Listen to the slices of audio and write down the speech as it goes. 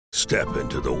Step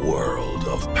into the world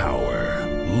of power,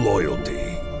 loyalty,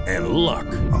 and luck.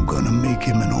 I'm gonna make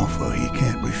him an offer he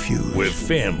can't refuse. With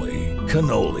family,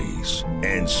 cannolis,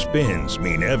 and spins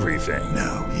mean everything.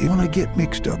 Now, you wanna get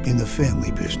mixed up in the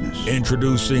family business.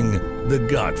 Introducing The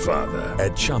Godfather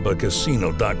at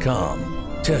ChumbaCasino.com.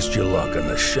 Test your luck in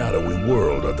the shadowy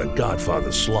world of The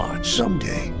Godfather slot.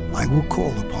 Someday, I will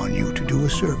call upon you to do a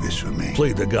service for me.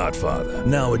 Play The Godfather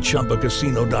now at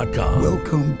ChumbaCasino.com.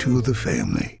 Welcome to the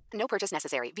family. No purchase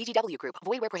necessary. VGW Group.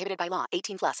 Void where prohibited by law.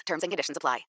 18 plus. Terms and conditions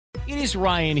apply. It is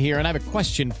Ryan here, and I have a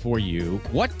question for you.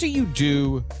 What do you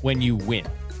do when you win?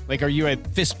 Like, are you a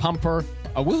fist pumper,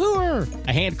 a woohooer,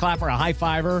 a hand clapper, a high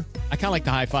fiver? I kind of like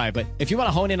the high five, but if you want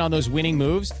to hone in on those winning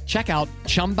moves, check out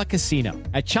Chumba Casino.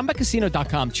 At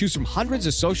ChumbaCasino.com, choose from hundreds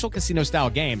of social casino-style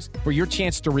games for your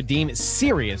chance to redeem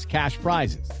serious cash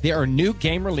prizes. There are new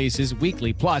game releases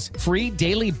weekly, plus free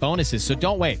daily bonuses. So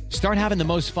don't wait. Start having the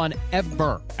most fun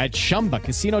ever at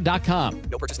ChumbaCasino.com.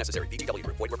 No purchase necessary. VGW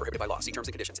Group. Void where prohibited by law. See terms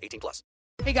and conditions. 18 plus.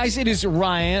 Hey guys, it is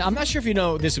Ryan. I'm not sure if you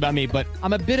know this about me, but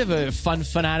I'm a bit of a fun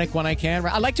fanatic when I can.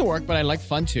 I like to work, but I like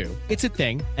fun too. It's a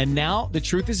thing. And now the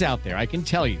truth is out there. I can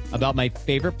tell you about my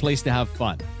favorite place to have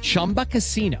fun. Chumba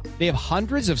Casino. They have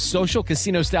hundreds of social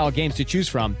casino style games to choose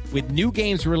from with new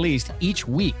games released each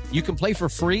week. You can play for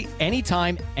free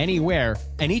anytime, anywhere.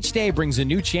 And each day brings a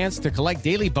new chance to collect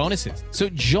daily bonuses. So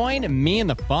join me in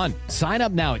the fun. Sign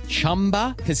up now at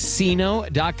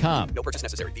ChumbaCasino.com. No purchase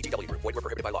necessary. VGW Group. Void where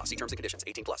prohibited by law. See terms and conditions.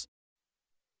 18 plus.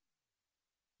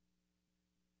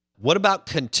 What about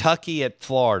Kentucky at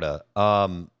Florida?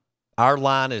 Our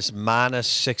line is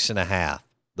 -6.5,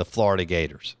 the Florida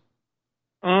Gators.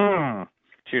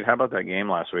 Shoot, how about that game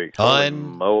last week?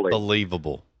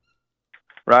 Unbelievable.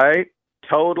 Right?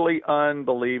 Totally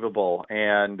unbelievable.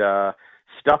 And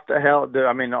stuff the hell.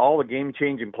 I mean, all the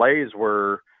game-changing plays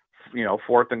were,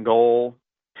 4th and goal,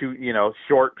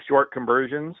 short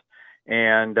conversions.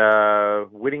 And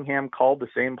Whittingham called the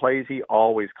same plays he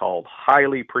always called.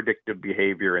 Highly predictive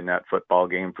behavior in that football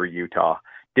game for Utah.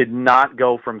 Did not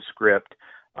go from script,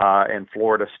 and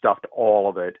Florida stuffed all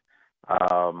of it.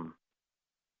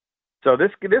 So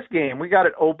this game, we got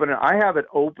it open. I have it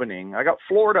opening. I got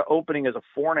Florida opening as a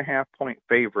 4.5-point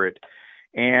favorite,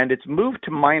 and it's moved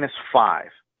to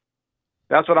 -5.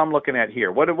 That's what I'm looking at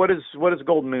here. What does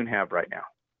Golden Moon have right now?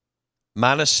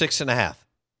 -6.5.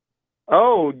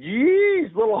 Oh,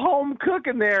 geez, little home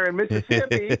cooking there in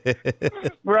Mississippi,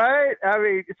 right? I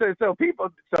mean, so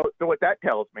what that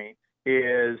tells me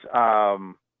is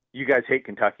you guys hate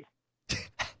Kentucky,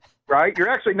 right? You're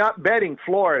actually not betting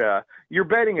Florida; you're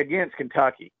betting against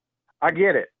Kentucky. I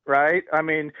get it, right? I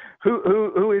mean,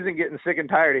 who isn't getting sick and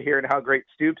tired of hearing how great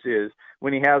Stoops is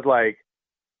when he has like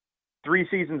 3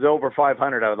 seasons over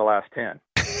 500 out of the last 10?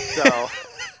 So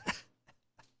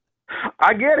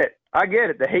I get it.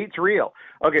 The hate's real.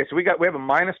 Okay, so we have a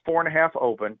 -4.5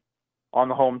 open on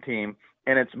the home team,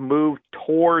 and it's moved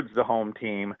towards the home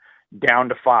team down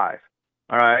to 5.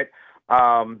 All right.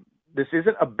 This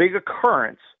isn't a big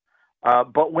occurrence,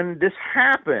 but when this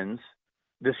happens,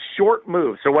 this short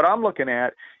move. So what I'm looking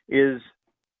at is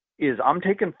I'm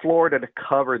taking Florida to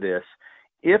cover this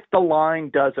if the line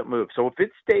doesn't move. So if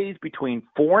it stays between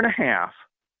 4.5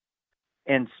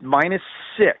 and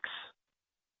 -6.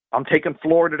 I'm taking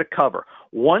Florida to cover.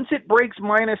 Once it breaks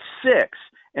 -6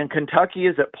 and Kentucky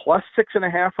is at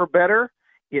 +6.5 or better,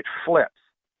 it flips.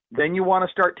 Then you want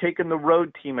to start taking the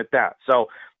road team at that. So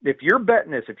if you're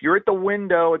betting this, if you're at the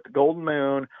window at the Golden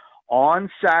Moon on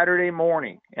Saturday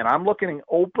morning, and I'm looking at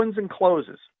opens and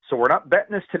closes, so we're not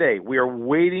betting this today. We are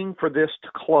waiting for this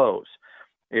to close.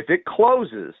 If it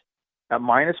closes at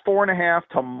 -4.5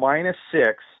 to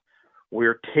 -6,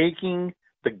 we're taking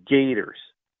the Gators,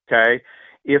 okay?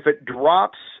 If it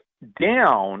drops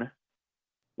down,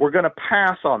 we're going to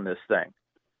pass on this thing.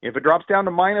 If it drops down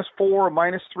to -4 or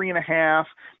 -3.5,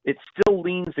 it still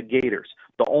leans the Gators.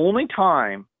 The only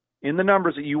time in the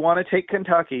numbers that you want to take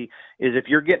Kentucky is if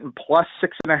you're getting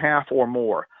 +6.5 or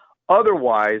more.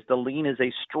 Otherwise, the lean is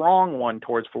a strong one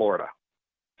towards Florida.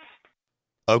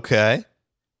 Okay.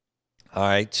 All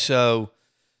right. So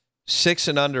 6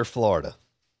 and under Florida.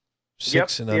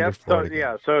 Six and under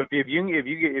Florida. So if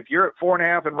you're at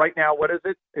 4.5 and right now, what is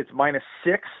it? It's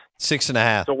 -6.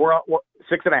 6.5. So we're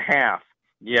 6.5.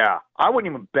 Yeah, I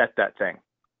wouldn't even bet that thing.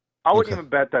 I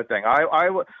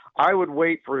would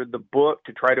wait for the book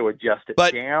to try to adjust it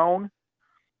down.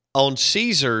 On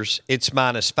Caesars, it's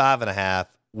 -5.5,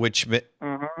 which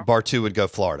Bartu would go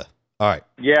Florida. All right.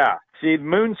 Yeah. See,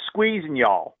 Moon's squeezing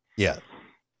y'all. Yeah.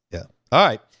 All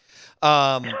right.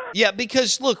 Yeah,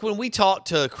 because look, when we talked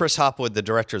to Chris Hopwood, the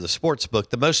director of the sports book,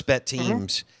 the most bet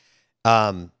teams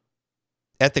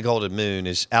at the Golden Moon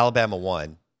is Alabama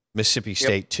 1, Mississippi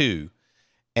State 2,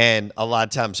 and a lot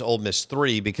of times Ole Miss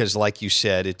 3 because, like you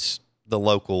said, it's the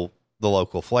local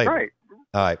flavor. Right.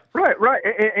 All right. Right.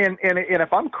 And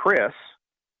if I'm Chris,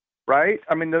 right?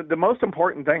 I mean, the most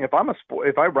important thing, if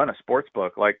I run a sports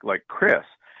book like Chris,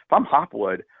 if I'm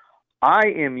Hopwood, I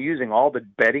am using all the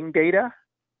betting data,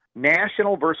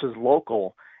 national versus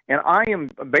local, and I'm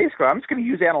just going to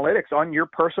use analytics on your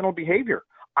personal behavior.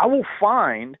 I will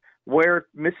find where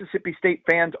Mississippi State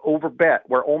fans overbet,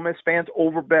 where Ole Miss fans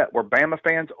overbet, where Bama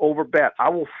fans overbet. I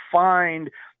will find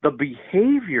the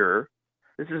behavior.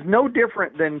 This is no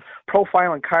different than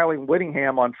profiling Kylie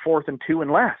Whittingham on 4th and 2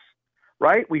 and less,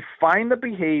 right? We find the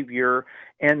behavior,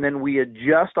 and then we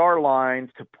adjust our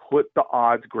lines to put the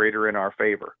odds greater in our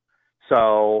favor.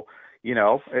 So,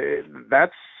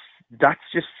 that's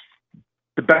just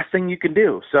the best thing you can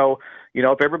do. So,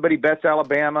 if everybody bets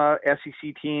Alabama,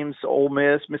 SEC teams, Ole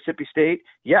Miss, Mississippi State,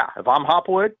 if I'm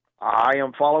Hopwood, I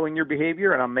am following your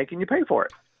behavior and I'm making you pay for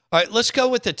it. All right, let's go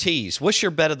with the tease. What's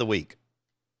your bet of the week?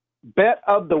 Bet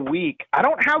of the week. I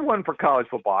don't have one for college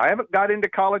football. I haven't got into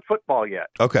college football yet.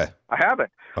 Okay. I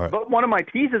haven't. All right. But one of my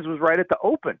teases was right at the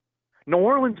open. New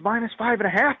Orleans minus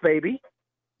 5.5, baby.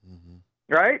 Mm-hmm.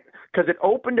 Right? Because it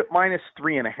opened at minus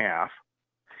 3.5.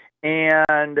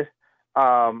 And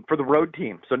for the road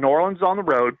team. So New Orleans is on the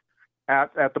road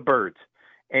at the Birds.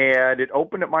 And it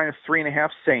opened at minus 3.5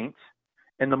 Saints.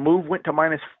 And the move went to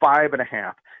minus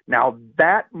 5.5. Now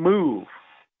that move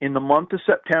in the month of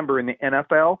September in the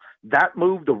NFL, that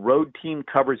move the road team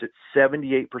covers it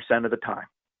 78% of the time.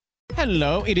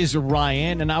 Hello, it is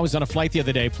Ryan, and I was on a flight the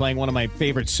other day playing one of my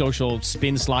favorite social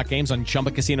spin slot games on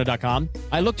ChumbaCasino.com.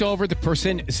 I looked over at the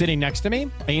person sitting next to me,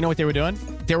 and you know what they were doing?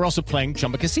 They were also playing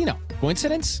Chumba Casino.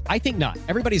 Coincidence? I think not.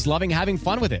 Everybody's loving having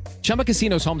fun with it. Chumba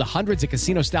Casino is home to hundreds of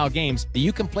casino-style games that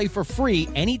you can play for free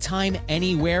anytime,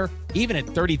 anywhere, even at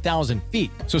 30,000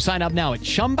 feet. So sign up now at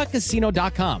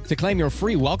ChumbaCasino.com to claim your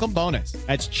free welcome bonus.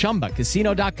 That's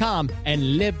ChumbaCasino.com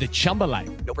and live the Chumba life.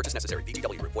 No purchase necessary.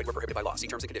 VGW Group. Void where prohibited by law. See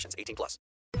terms and conditions. 18+.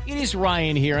 It is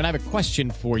Ryan here, and I have a question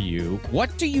for you.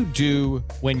 What do you do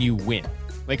when you win?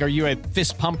 Like, are you a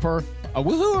fist pumper, a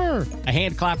woohooer, a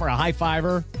hand clapper, a high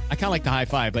fiver? I kind of like the high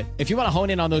five, but if you want to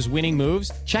hone in on those winning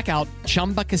moves, check out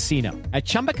Chumba Casino. At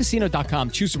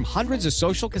ChumbaCasino.com, choose from hundreds of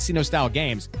social casino-style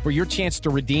games for your chance to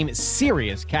redeem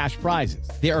serious cash prizes.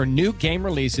 There are new game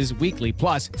releases weekly,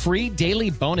 plus free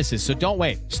daily bonuses, so don't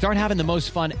wait. Start having the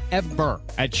most fun ever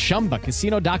at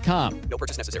ChumbaCasino.com. No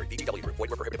purchase necessary. VGW Group. Void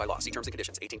where prohibited by law. See terms and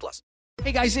conditions. 18+.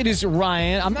 Hey guys, it is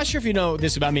Ryan. I'm not sure if you know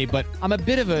this about me, but I'm a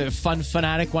bit of a fun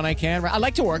fanatic when I can. I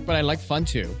like to work, but I like fun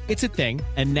too. It's a thing.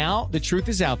 And now the truth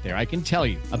is out there. I can tell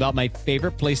you about my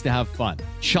favorite place to have fun.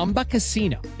 Chumba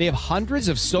Casino. They have hundreds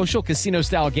of social casino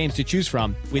style games to choose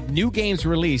from with new games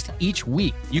released each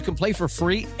week. You can play for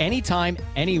free anytime,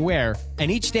 anywhere. And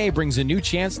each day brings a new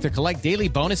chance to collect daily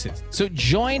bonuses. So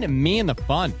join me in the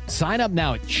fun. Sign up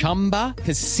now at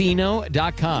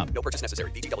ChumbaCasino.com. No purchase necessary.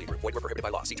 VGW Group. Void where prohibited by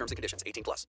law. See terms and conditions. 18+.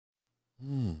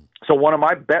 So one of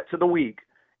my bets of the week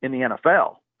in the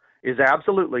NFL is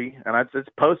absolutely, and it's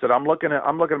posted. I'm looking at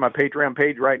my Patreon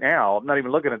page right now. I'm not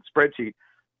even looking at the spreadsheet.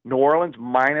 New Orleans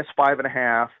minus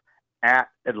 5.5 at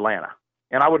Atlanta.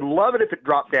 And I would love it if it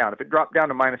dropped down. If it dropped down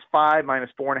to minus 5, minus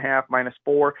 4.5, minus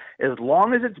 4, as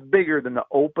long as it's bigger than the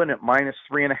open at minus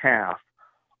 3.5,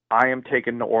 I am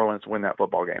taking New Orleans to win that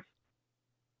football game.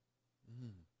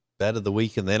 Bet of the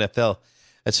week in the NFL.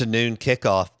 That's a noon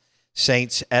kickoff.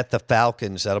 Saints at the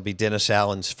Falcons. That'll be Dennis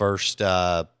Allen's first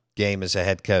game as a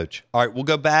head coach. All right, we'll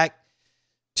go back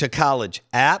to college.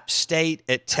 App State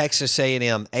at Texas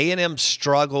A&M. A&M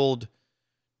struggled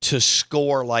to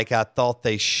score like I thought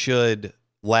they should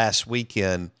last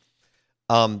weekend.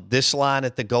 This line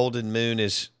at the Golden Moon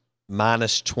is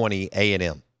minus 20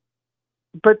 A&M.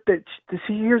 But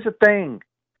see, here's the thing.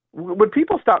 Would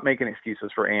people stop making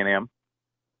excuses for A&M?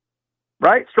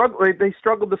 Right? They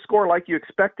struggled to score like you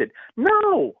expected.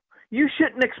 No, you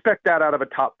shouldn't expect that out of a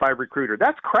top 5 recruiter.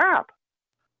 That's crap,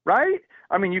 right?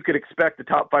 I mean, you could expect a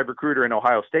top 5 recruiter in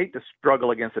Ohio State to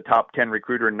struggle against a top 10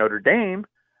 recruiter in Notre Dame,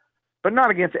 but not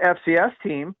against the FCS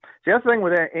team. See, that's the thing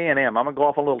with A&M. I'm going to go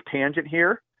off a little tangent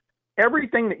here.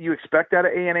 Everything that you expect out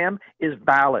of A&M is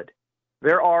valid.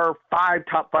 There are 5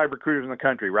 top 5 recruiters in the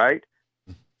country, right?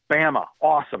 Bama,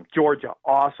 awesome. Georgia,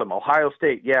 awesome. Ohio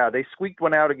State, yeah, they squeaked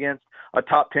one out against a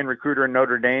top 10 recruiter in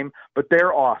Notre Dame, but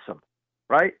they're awesome,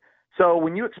 right? So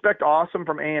when you expect awesome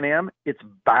from A&M, it's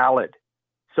valid.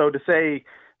 So to say,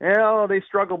 they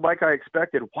struggled like I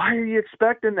expected, why are you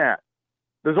expecting that?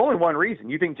 There's only one reason.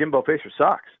 You think Jimbo Fisher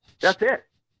sucks. That's it.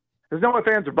 There's no ifs,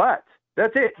 ands, or buts.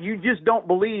 That's it. You just don't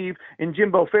believe in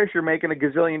Jimbo Fisher making $1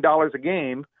 gazillion a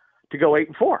game to go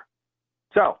 8-4.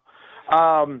 So,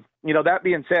 that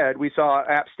being said, we saw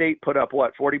App State put up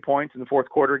 40 points in the fourth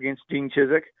quarter against Gene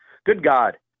Chizik. Good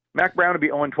God, Mac Brown would be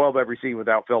 0-12 every season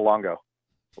without Phil Longo.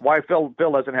 Why Phil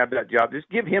doesn't have that job? Just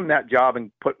give him that job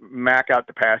and put Mac out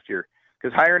to pasture,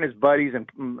 because hiring his buddies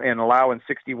and allowing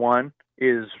 61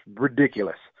 is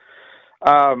ridiculous.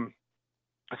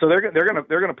 So they're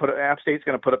gonna put App State's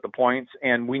gonna put up the points,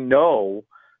 and we know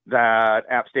that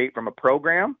App State from a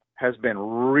program has been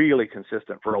really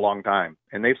consistent for a long time,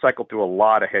 and they've cycled through a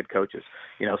lot of head coaches.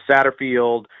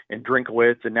 Satterfield and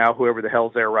Drinkwitz, and now whoever the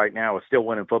hell's there right now is still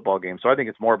winning football games. So I think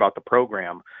it's more about the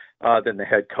program than the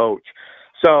head coach.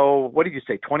 So what did you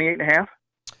say? 28.5?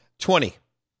 20.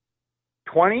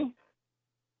 20?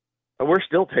 We're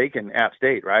still taking App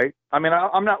State, right? I mean,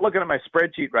 I'm not looking at my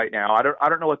spreadsheet right now. I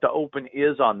don't know what the open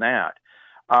is on that.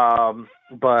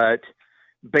 But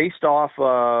based off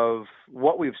of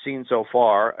what we've seen so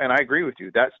far, and I agree with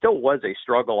you, that still was a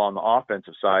struggle on the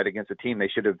offensive side against a team they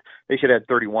should have had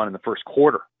 31 in the first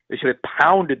quarter. They should have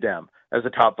pounded them as a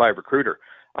top 5 recruiter.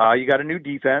 You got a new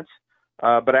defense,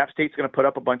 but App State's going to put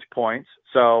up a bunch of points.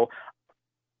 So,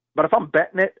 but if I'm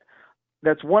betting it,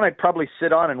 that's one I'd probably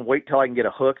sit on and wait till I can get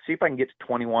a hook, see if I can get to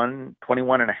 21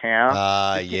 and a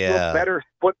half. Yeah. A better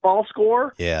football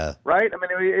score. Yeah. Right? I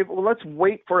mean, let's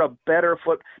wait for a better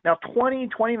Now,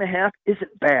 20 and a half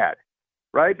isn't bad,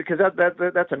 right? Because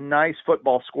that's a nice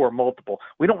football score multiple.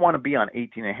 We don't want to be on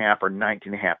 18 and a half or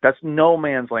 19 and a half. That's no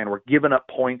man's land. We're giving up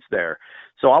points there.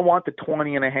 So I want the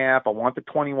 20 and a half. I want the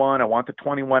 21. I want the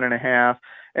 21 and a half.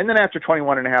 And then after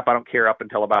 21 and a half, I don't care up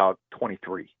until about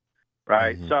 23.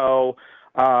 Right. Mm-hmm. So,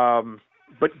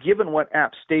 but given what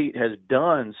App State has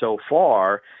done so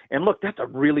far, and look, that's a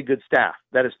really good staff.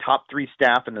 That is top 3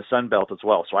 staff in the Sun Belt as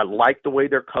well. So I like the way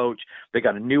they're coached. They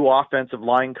got a new offensive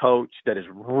line coach that is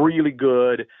really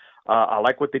good. I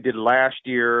like what they did last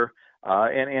year.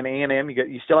 And A&M,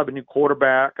 you still have a new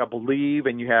quarterback, I believe,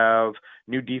 and you have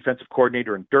new defensive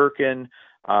coordinator in Durkin.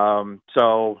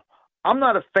 So I'm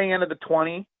not a fan of the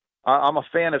 20. I'm a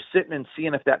fan of sitting and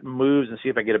seeing if that moves and see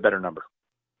if I get a better number.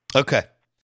 Okay.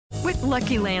 With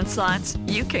Lucky Land Slots,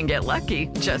 you can get lucky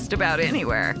just about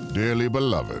anywhere. Dearly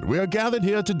beloved, we are gathered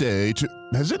here today to...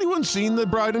 Has anyone seen the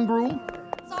bride and groom?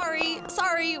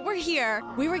 Sorry, we're here.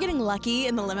 We were getting lucky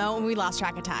in the limo and we lost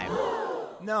track of time.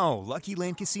 No, Lucky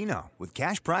Land Casino, with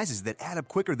cash prizes that add up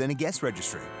quicker than a guest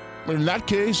registry. In that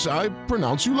case, I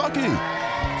pronounce you lucky.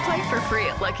 Play for free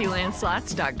at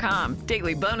LuckyLandSlots.com.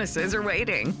 Daily bonuses are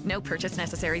waiting. No purchase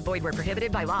necessary. Void where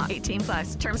prohibited by law.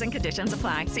 18+. Terms and conditions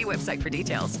apply. See website for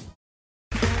details.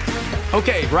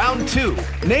 Okay, round 2.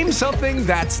 Name something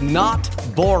that's not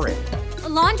boring. A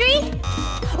laundry?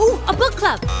 Ooh, a book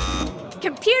club.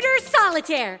 Computer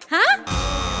solitaire, huh?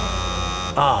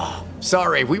 Ah,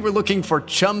 sorry. We were looking for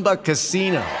Chumba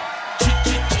Casino.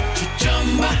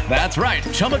 That's right.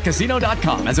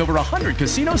 ChumbaCasino.com has over 100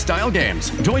 casino-style games.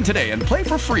 Join today and play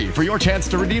for free for your chance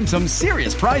to redeem some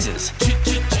serious prizes.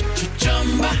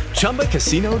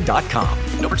 ChumbaCasino.com.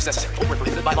 No purchase necessary. Void where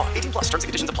prohibited by law. 18+. Terms and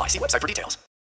conditions apply. See website for details.